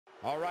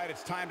All right,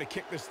 it's time to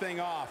kick this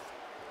thing off.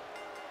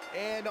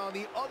 And on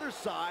the other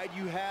side,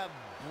 you have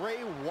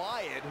Bray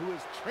Wyatt, who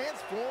is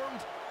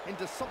transformed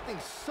into something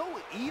so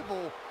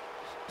evil,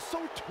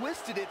 so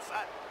twisted,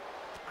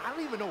 I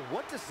don't even know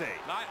what to say.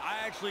 I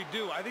actually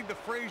do. I think the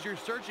phrase you're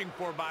searching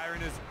for,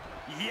 Byron, is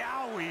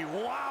yowie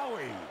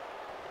wowie.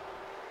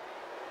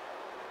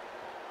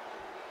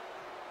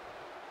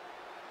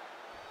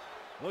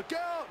 Look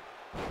out!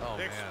 Oh,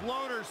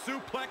 Exploder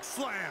suplex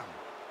slam.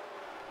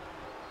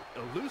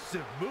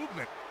 Elusive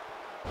movement.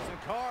 Sin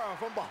Cara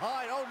from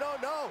behind. Oh,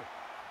 no.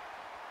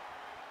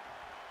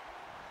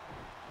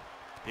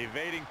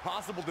 Evading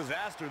possible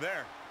disaster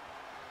there.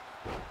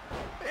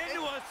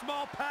 Into a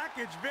small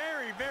package.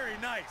 Very, very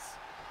nice.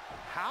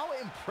 How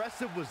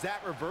impressive was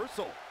that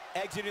reversal?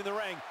 Exiting the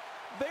ring.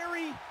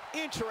 Very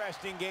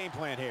interesting game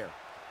plan here.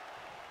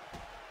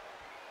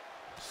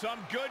 Some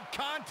good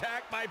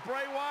contact by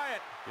Bray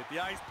Wyatt. Get the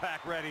ice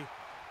pack ready.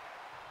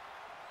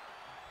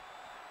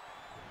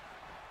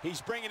 He's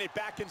bringing it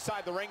back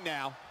inside the ring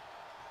now.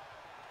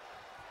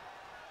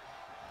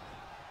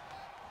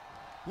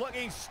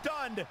 Looking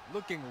stunned.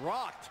 Looking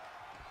rocked.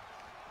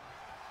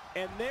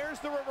 And there's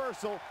the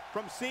reversal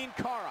from Sin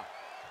Cara.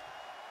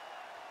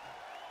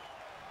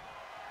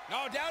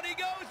 Oh, down he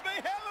goes. May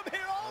have him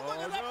here. Oh, look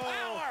at the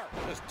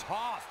power. Just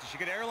tossed. She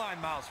get airline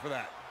miles for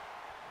that.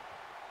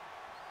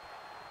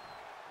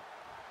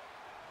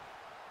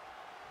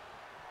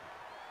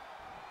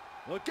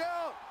 Look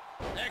out.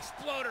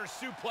 Exploder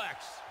suplex.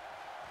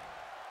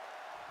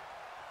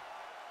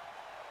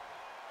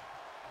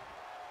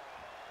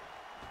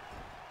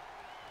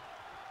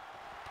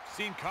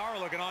 Sin Cara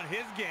looking on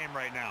his game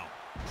right now.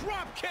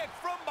 Drop kick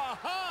from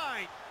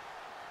behind.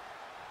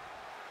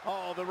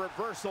 Oh, the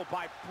reversal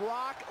by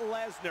Brock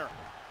Lesnar.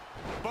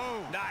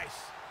 Boom. Nice.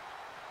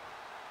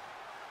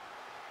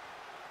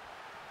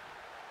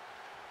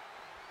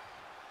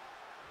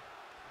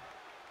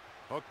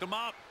 Hooked him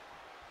up.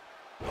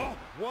 Oh,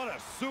 what a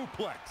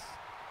suplex.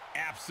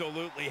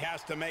 Absolutely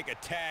has to make a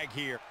tag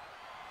here.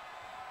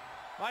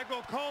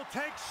 Michael Cole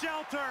takes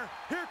shelter.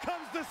 Here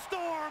comes the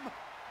storm.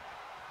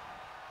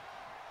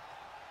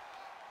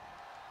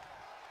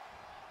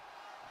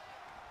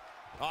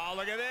 Oh,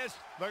 look at this.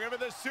 Look at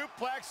the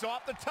suplex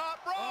off the top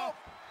rope.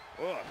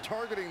 Oh,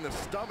 targeting the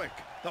stomach.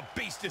 The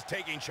Beast is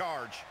taking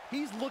charge.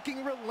 He's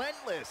looking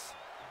relentless.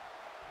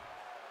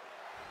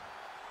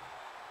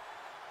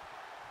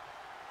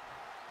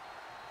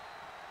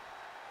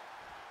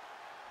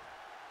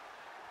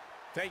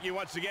 Thank you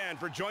once again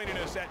for joining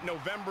us at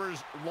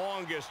November's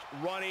longest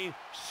running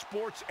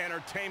sports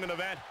entertainment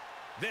event.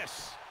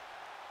 This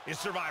is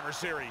Survivor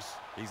Series.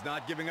 He's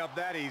not giving up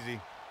that easy.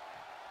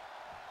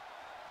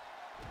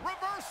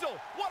 Reversal!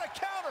 What a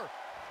counter!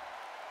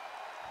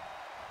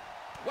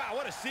 Wow,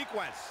 what a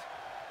sequence.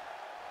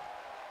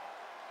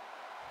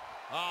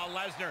 Oh,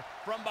 Lesnar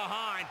from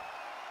behind.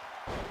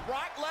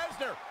 Brock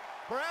Lesnar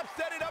perhaps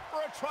setting up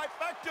for a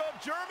trifecta of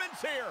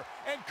Germans here.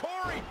 And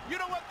Corey, you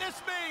know what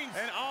this means?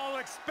 An all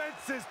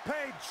expenses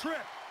paid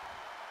trip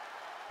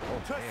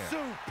to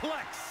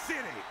Suplex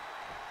City.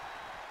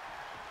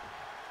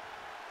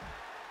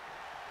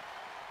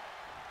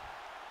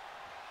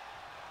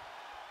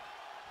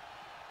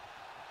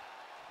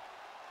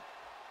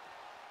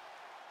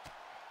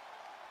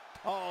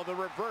 Oh, the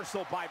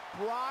reversal by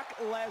Brock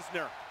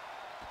Lesnar.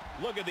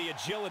 Look at the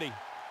agility.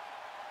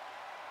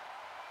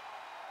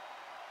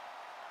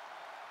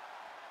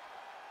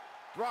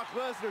 Brock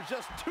Lesnar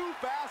just too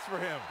fast for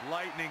him.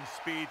 Lightning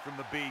speed from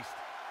the Beast.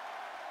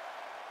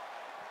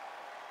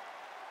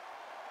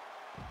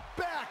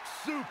 Back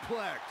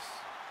suplex.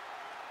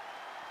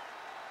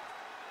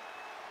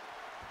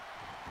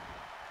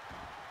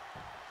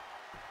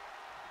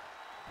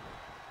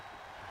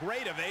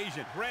 Great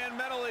evasion. Gran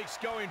Metalik's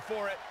going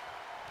for it.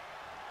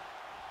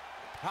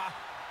 Ha!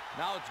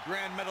 Now it's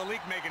Gran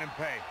Metalik making him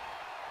pay.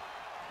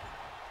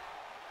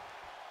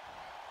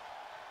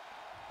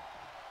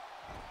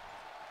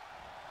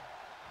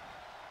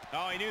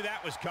 Oh, he knew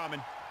that was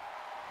coming.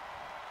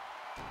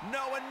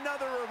 No,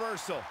 another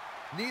reversal.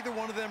 Neither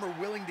one of them are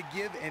willing to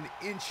give an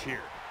inch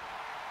here.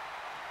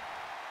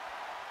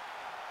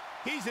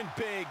 He's in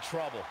big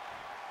trouble.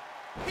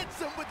 Hits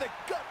him with a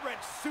gut-wrench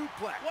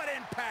suplex. What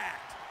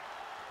impact!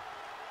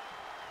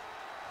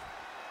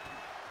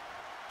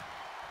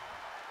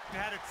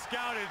 Had it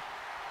scouted.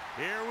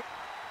 Here we...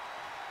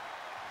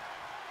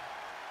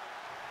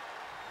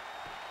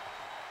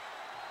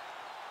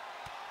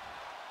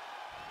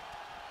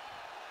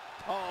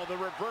 Oh, the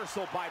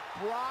reversal by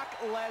Brock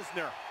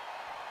Lesnar.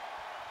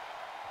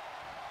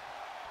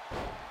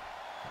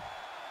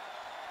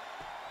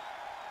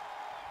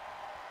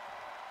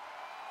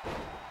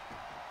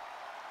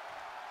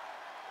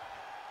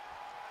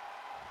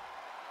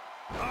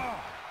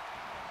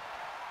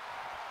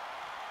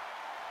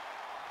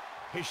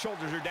 His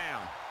shoulders are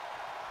down.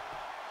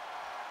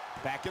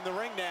 Back in the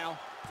ring now.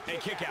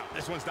 And kick out.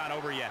 This one's not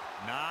over yet.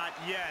 Not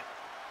yet.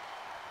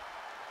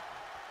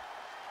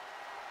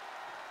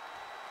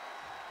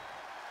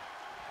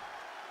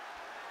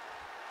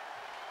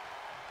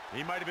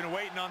 He might have been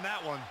waiting on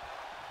that one.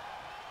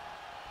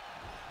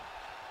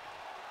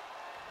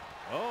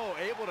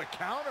 able to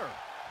counter.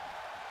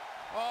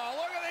 Oh,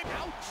 look at him.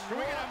 Ouch. Can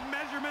we get a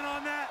measurement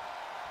on that?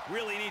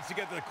 Really needs to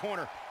get to the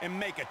corner and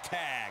make a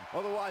tag.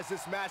 Otherwise,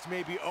 this match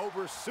may be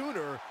over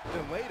sooner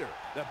than later.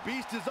 The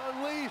beast is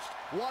unleashed.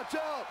 Watch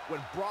out. When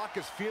Brock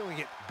is feeling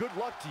it, good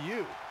luck to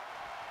you.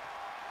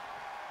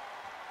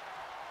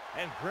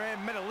 And Gran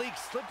Metalik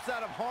slips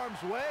out of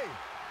harm's way.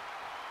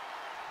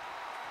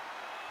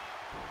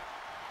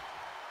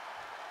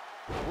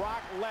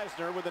 Brock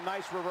Lesnar with a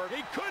nice reverse.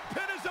 He could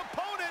pin his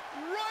opponent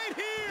right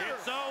here.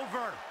 It's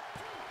over.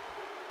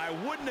 I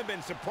wouldn't have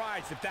been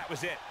surprised if that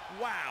was it.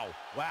 Wow.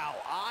 Wow,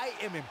 I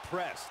am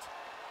impressed.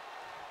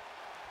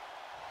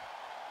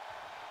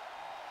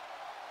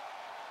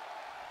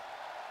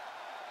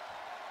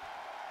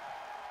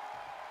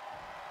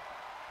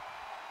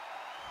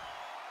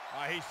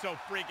 He's so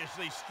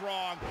freakishly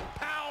strong.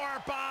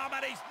 Power bomb,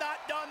 and he's not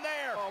done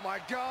there. Oh my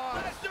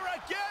God.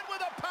 Lesnar again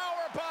with a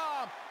power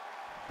bomb.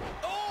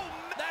 Oh,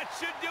 that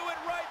should do it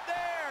right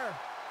there.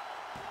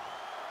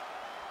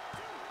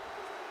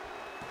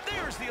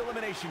 There's the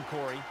elimination,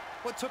 Corey.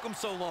 What took him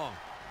so long?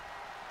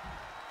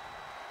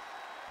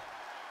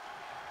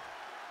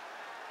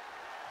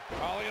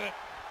 Oh, look at it.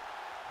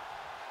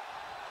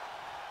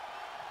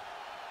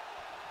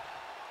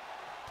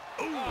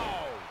 Ooh.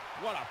 Oh,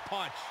 what a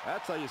punch.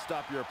 That's how you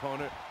stop your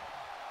opponent.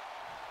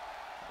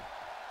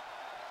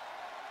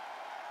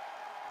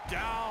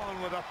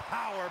 Down with a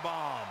power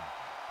bomb.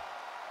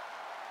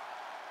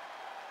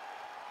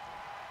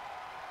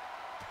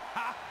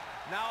 Ha!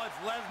 Now it's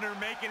Lesnar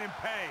making him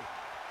pay.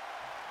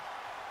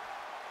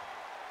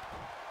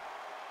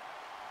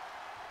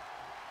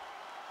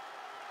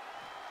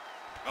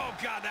 Oh,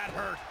 God, that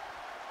hurt.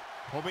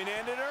 Hoping to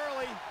end it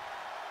early.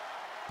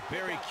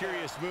 Very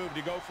curious move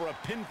to go for a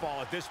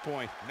pinfall at this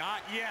point.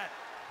 Not yet.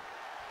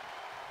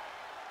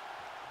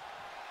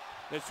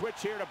 The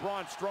switch here to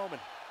Braun Strowman.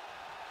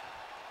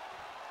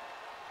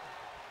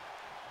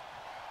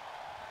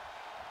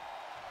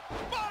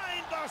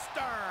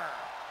 Spinebuster!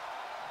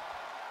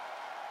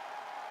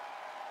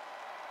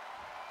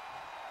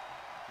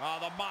 Oh,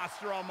 the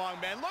monster among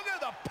men. Look at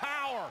the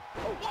power.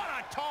 Oh, what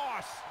a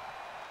toss.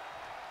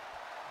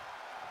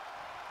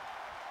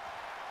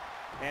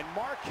 And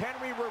Mark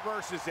Henry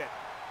reverses it.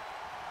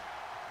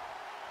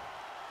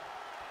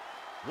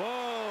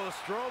 Whoa,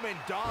 Strowman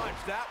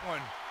dodged that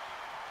one.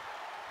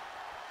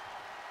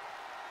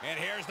 And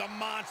here's the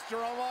monster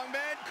among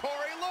men.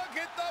 Corey, look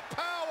at the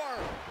power.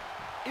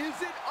 Is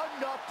it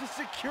enough to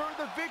secure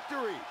the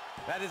victory?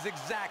 That is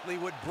exactly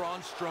what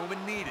Braun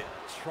Strowman needed.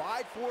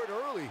 Tried for it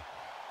early.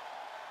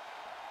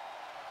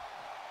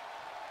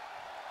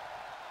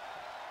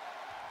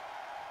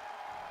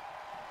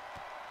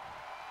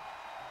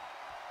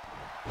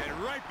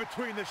 And right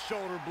between the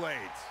shoulder blades.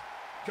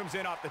 Comes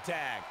in off the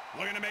tag.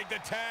 Looking to make the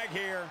tag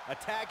here. A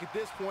tag at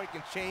this point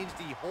can change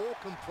the whole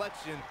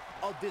complexion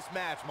of this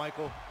match,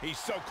 Michael. He's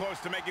so close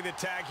to making the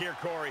tag here,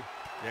 Corey.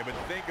 Yeah, but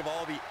think of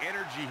all the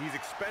energy he's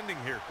expending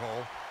here,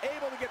 Cole.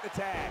 Able to get the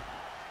tag.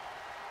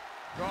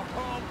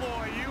 Oh,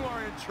 boy, you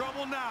are in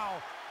trouble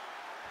now.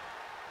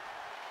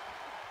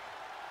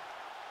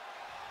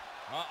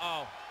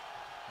 Uh-oh.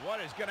 What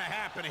is going to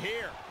happen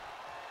here?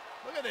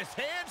 Look at this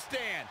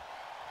handstand.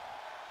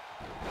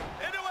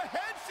 Into a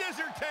head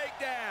scissor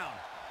takedown.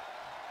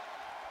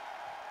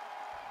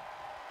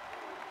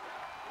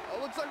 Oh,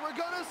 looks like we're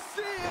gonna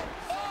see it.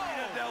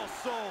 Salida del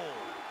Sol.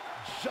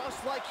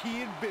 Just like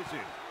he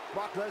envisioned.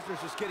 Brock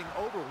Lesnar's just getting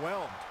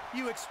overwhelmed.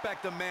 You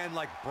expect a man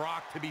like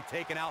Brock to be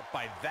taken out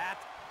by that?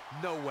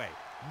 No way.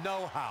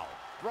 No how.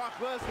 Brock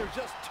Lesnar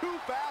just too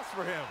fast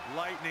for him.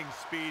 Lightning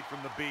speed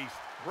from the beast.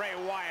 Bray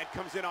Wyatt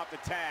comes in off the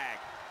tag.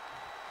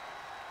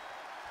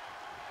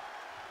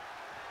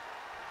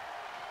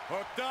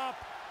 Hooked up.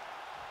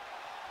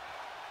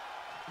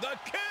 The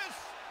kiss!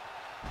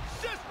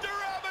 Sister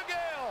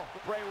Abigail!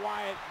 Bray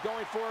Wyatt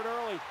going for it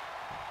early.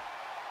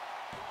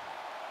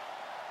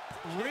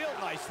 Real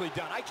nicely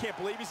done. I can't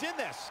believe he's in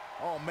this.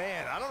 Oh,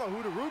 man, I don't know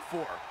who to root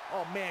for.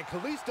 Oh, man,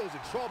 Kalisto's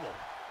in trouble.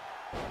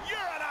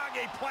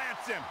 Uranage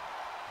plants him.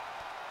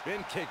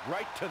 Been kicked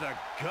right to the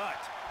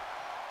gut.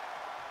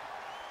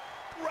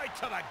 Right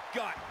to the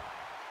gut.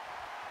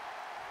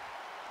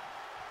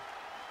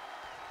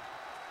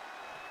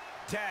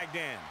 Tagged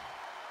in.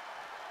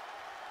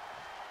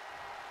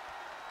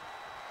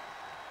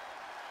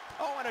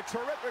 Oh, and a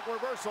terrific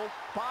reversal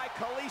by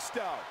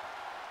Kalisto.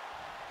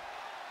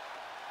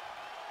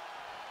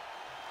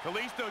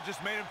 Kalisto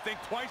just made him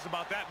think twice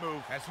about that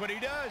move. That's what he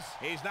does.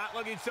 He's not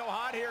looking so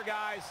hot here,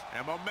 guys.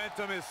 And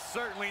momentum is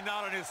certainly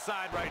not on his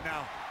side right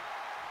now.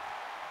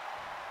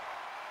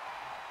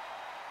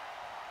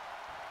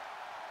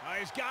 Oh,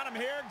 he's got him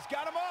here. He's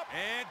got him up.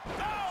 And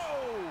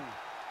oh!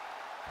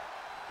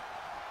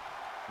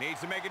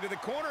 Needs to make it to the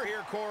corner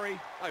here, Corey.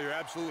 Oh, you're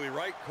absolutely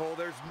right, Cole.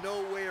 There's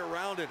no way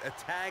around it. A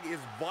tag is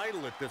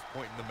vital at this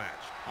point in the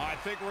match. I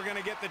think we're going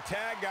to get the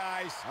tag,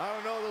 guys. I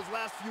don't know, those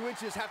last few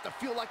inches have to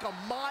feel like a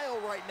mile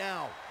right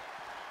now.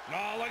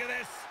 Oh, look at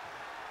this.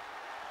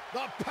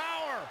 The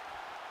power.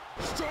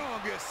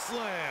 Strongest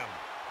slam.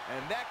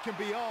 And that can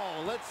be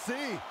all. Let's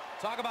see.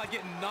 Talk about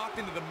getting knocked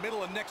into the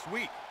middle of next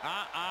week.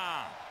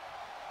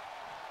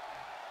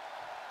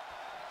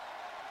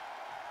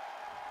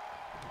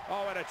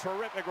 Oh, and a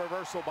terrific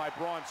reversal by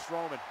Braun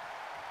Strowman.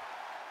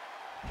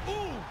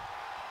 Ooh!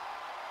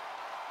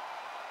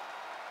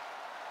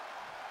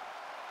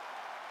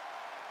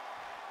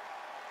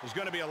 There's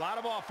going to be a lot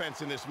of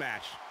offense in this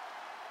match.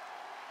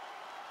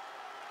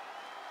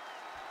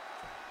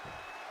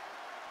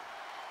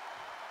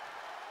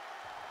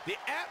 The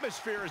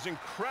atmosphere is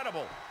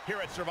incredible here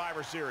at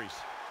Survivor Series.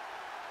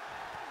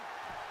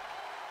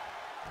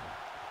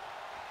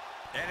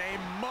 And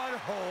a mud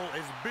hole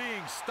is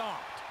being stomped.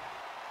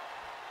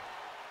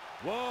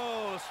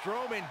 Whoa,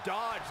 Strowman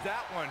dodged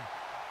that one.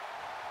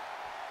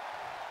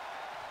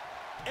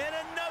 And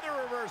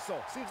another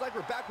reversal. Seems like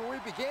we're back where we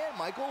began,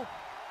 Michael.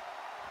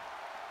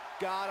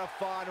 Gotta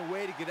find a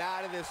way to get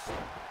out of this.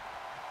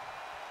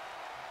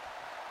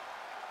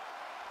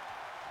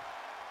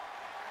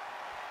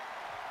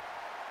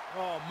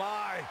 Oh,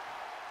 my.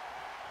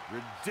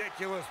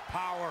 Ridiculous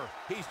power.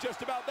 He's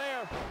just about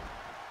there.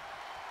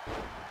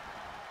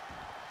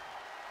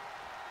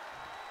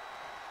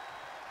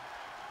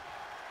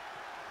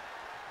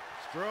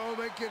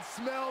 Strowman can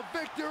smell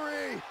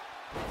victory.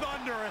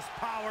 Thunderous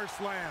power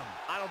slam.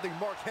 I don't think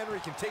Mark Henry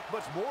can take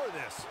much more of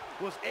this.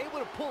 Was able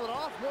to pull it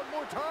off one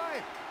more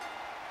time.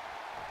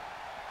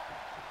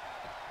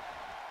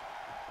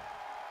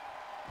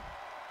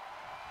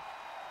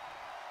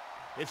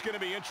 It's going to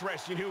be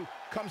interesting who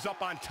comes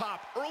up on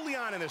top early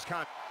on in this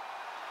contest.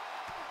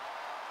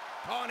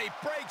 Oh, and he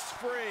breaks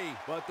free.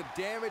 But the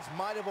damage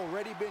might have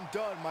already been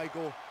done,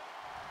 Michael.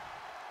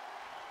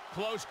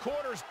 Close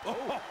quarters.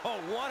 Oh,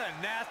 what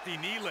a nasty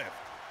knee lift.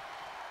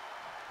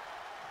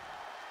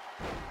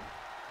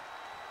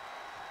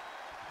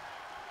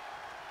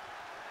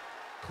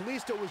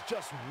 Kalisto was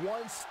just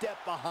one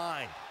step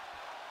behind.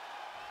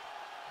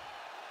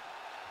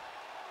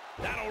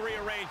 That'll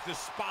rearrange the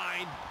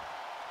spine.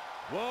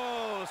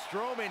 Whoa,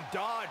 Strowman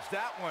dodged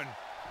that one.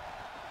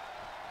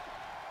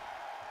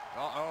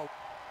 Uh-oh.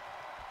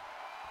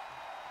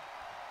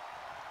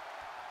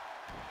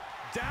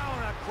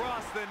 Down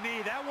across the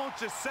knee. That won't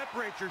just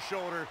separate your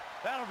shoulder.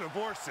 That'll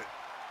divorce it.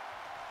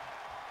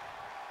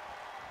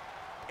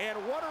 And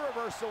what a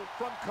reversal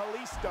from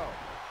Kalisto.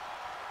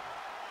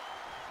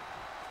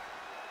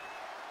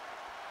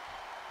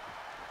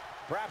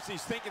 Perhaps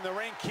he's thinking the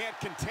ring can't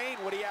contain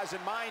what he has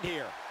in mind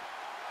here.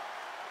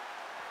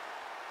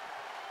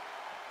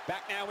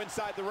 Back now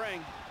inside the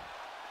ring.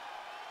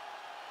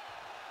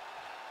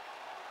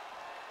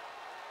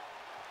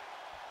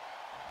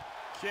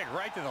 Kick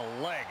right to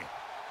the leg.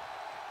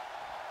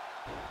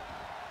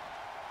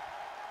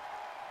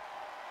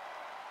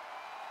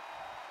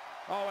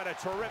 Oh, and a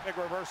terrific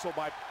reversal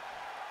by...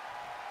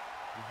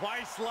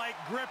 Vice-like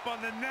grip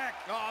on the neck.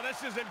 Oh,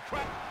 this is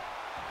incredible.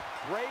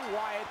 Bray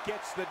Wyatt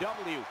gets the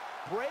W.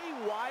 Bray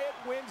Wyatt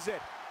wins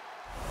it.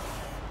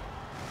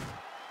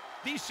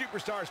 These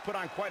superstars put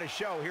on quite a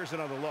show. Here's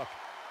another look.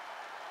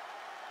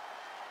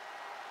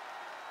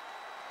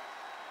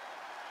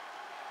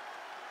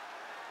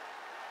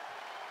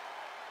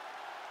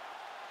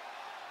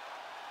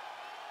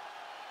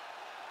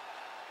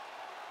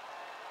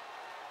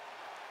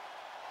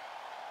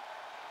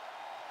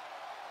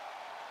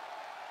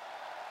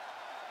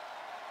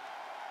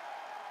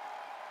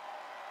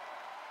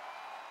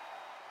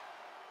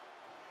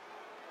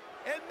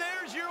 And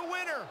there's your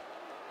winner.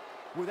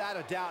 Without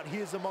a doubt, he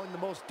is among the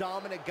most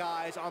dominant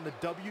guys on the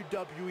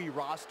WWE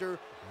roster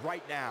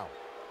right now.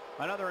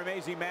 Another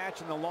amazing match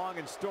in the long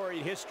and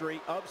storied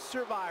history of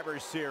Survivor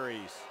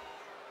Series.